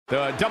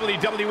The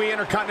WWE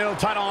Intercontinental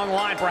title on the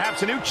line.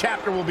 Perhaps a new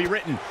chapter will be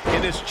written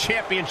in this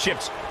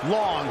championship's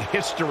long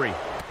history.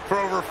 For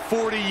over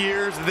 40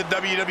 years, the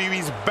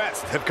WWE's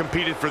best have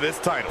competed for this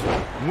title.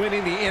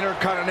 Winning the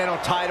Intercontinental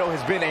title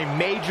has been a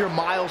major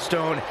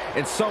milestone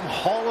in some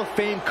Hall of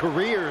Fame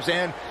careers,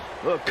 and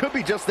could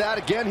be just that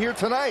again here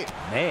tonight.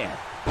 Man.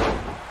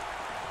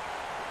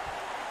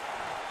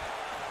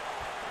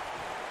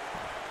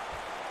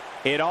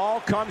 It all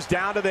comes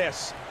down to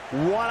this.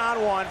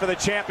 One-on-one for the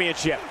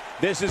championship.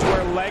 This is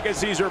where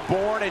legacies are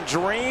born and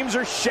dreams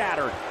are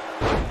shattered.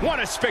 What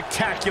a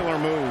spectacular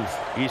move.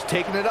 He's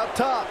taking it up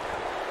top.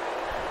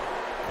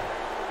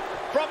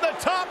 From the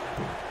top.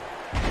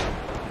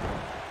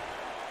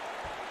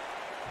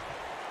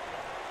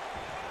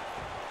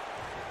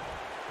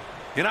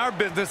 In our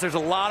business, there's a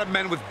lot of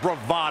men with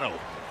bravado.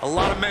 A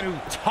lot of men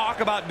who talk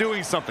about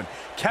doing something.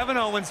 Kevin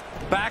Owens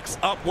backs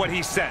up what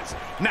he says.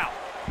 Now,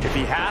 if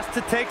he has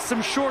to take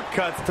some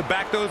shortcuts to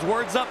back those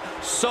words up,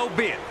 so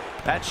be it.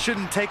 That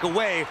shouldn't take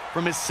away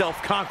from his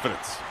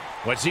self-confidence.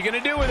 What's he going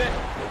to do with it?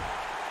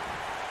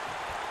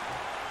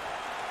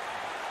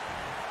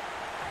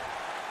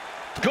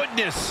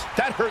 Goodness,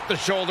 that hurt the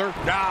shoulder.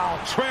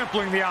 Now,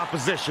 trampling the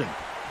opposition.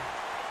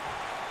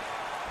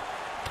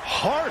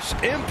 Harsh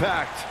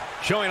impact.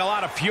 Showing a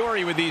lot of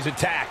fury with these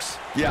attacks.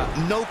 Yeah,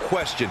 no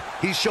question.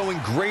 He's showing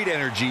great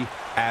energy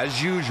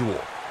as usual.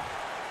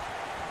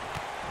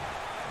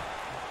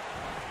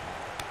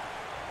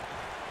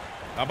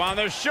 Up on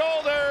their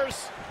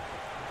shoulders.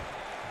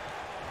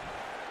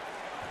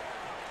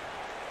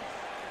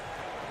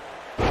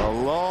 A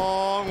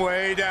long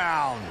way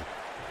down.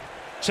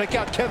 Check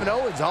out Kevin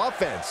Owens'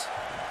 offense.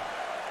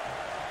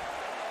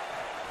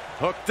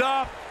 Hooked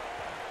up.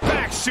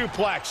 Back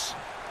suplex.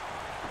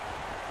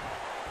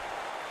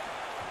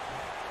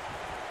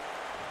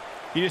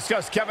 You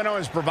discussed Kevin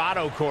Owens'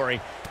 bravado,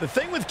 Corey. The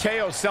thing with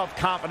KO's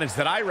self-confidence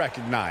that I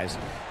recognize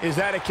is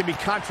that it can be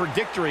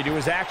contradictory to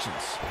his actions.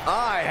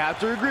 I have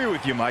to agree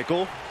with you,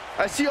 Michael.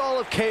 I see all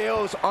of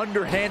KO's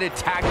underhanded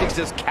tactics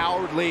as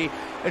cowardly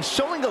and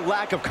showing a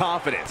lack of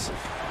confidence.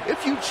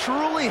 If you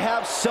truly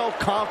have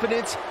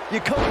self-confidence, you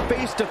come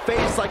face to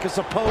face like a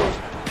supposed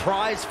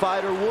prize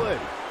fighter would.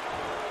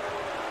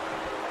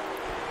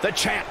 The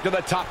champ to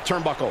the top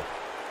turnbuckle.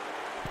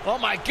 Oh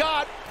my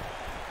God.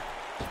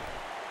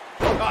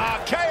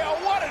 KO,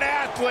 what an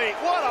athlete.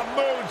 What a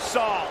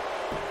moonsault.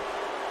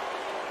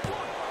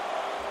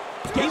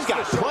 He's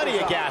got plenty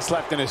of gas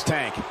left in his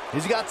tank.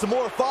 He's got some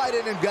more fight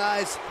in him,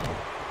 guys.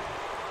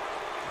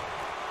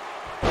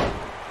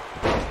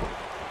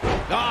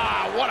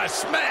 Ah, what a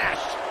smash.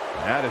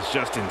 That is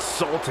just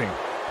insulting.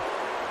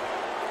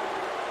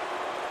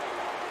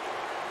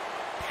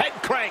 Head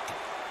crank.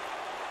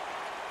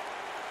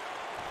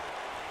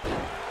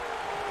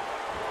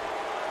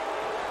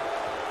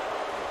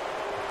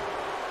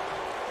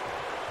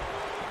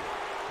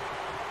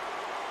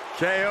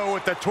 KO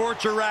with the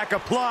torture rack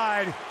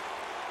applied.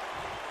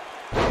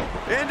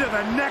 Into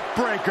the neck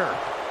breaker.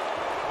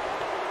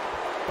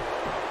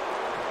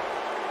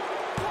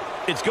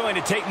 It's going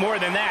to take more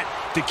than that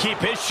to keep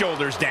his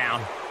shoulders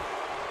down.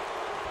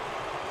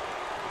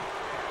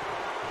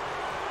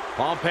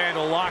 Pump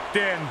handle locked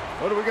in.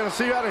 What are we going to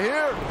see out of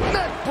here?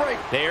 Neck break.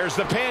 There's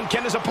the pin.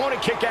 Can his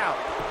opponent kick out?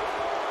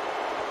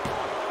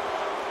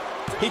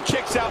 He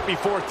kicks out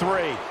before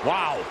 3.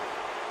 Wow.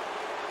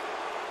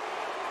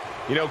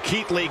 You know,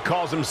 Keith Lee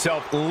calls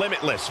himself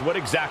limitless. What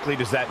exactly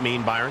does that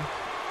mean, Byron?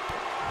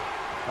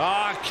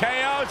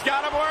 KO's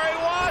got him where he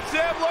wants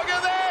him. Look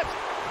at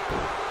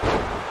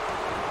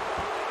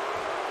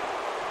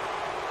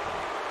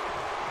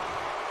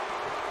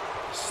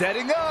this.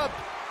 Setting up.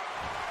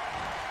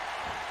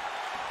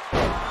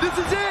 This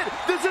is it.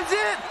 This is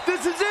it.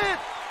 This is it.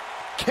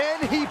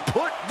 Can he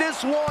put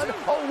this one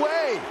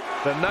away?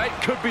 The night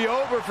could be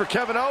over for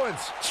Kevin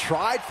Owens.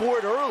 Tried for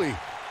it early.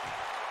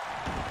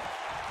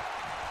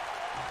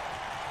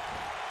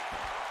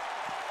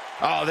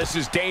 Oh, this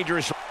is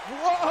dangerous.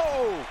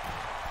 Whoa!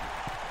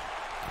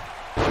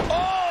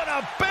 Oh, and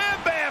a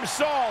bam-bam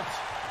salt.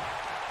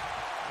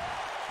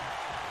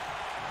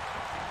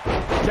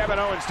 Kevin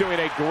Owens doing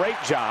a great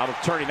job of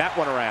turning that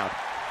one around.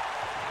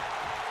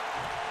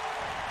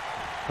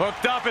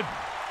 Hooked up and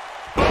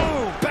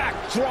Boom!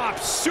 Backdrop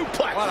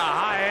suplex. what a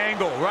high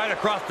angle right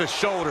across the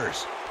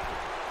shoulders.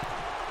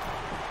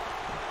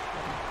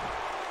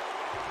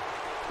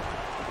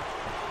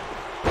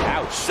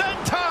 Ouch.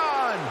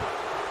 Senton!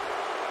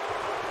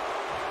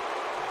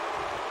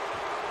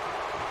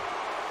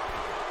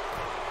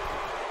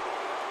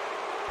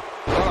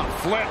 What a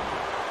flip.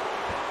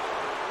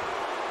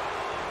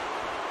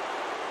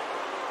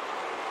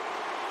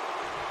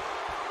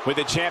 With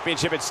the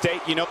championship at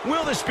stake, you know,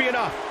 Will this be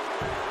enough?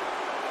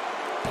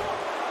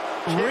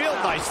 real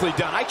nicely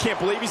done. I can't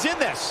believe he's in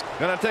this.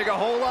 Gonna take a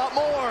whole lot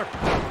more.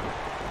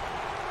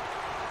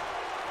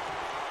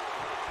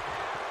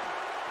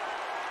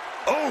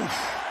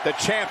 Oof. The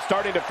champ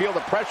starting to feel the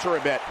pressure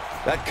a bit.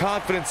 That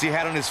confidence he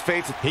had on his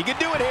face. He can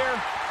do it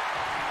here.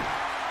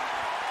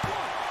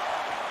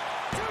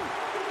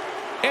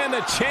 And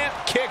And the champ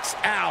kicks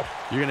out.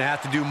 You're going to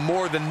have to do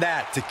more than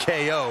that to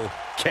KO.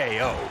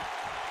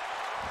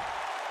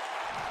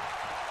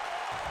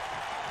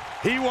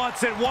 He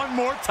wants it one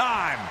more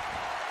time.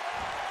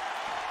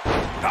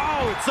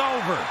 Oh, it's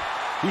over.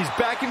 He's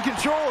back in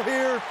control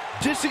here,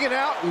 dishing it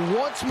out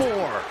once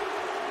more.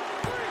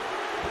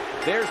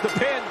 There's the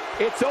pin.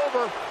 It's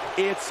over.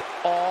 It's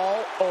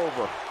all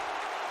over.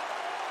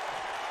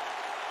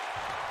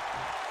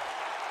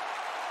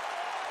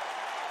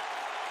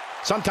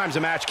 Sometimes a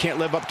match can't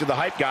live up to the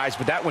hype, guys,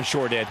 but that one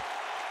sure did.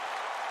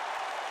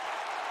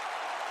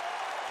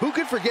 Who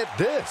could forget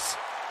this?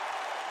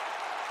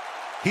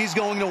 He's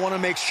going to want to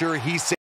make sure he's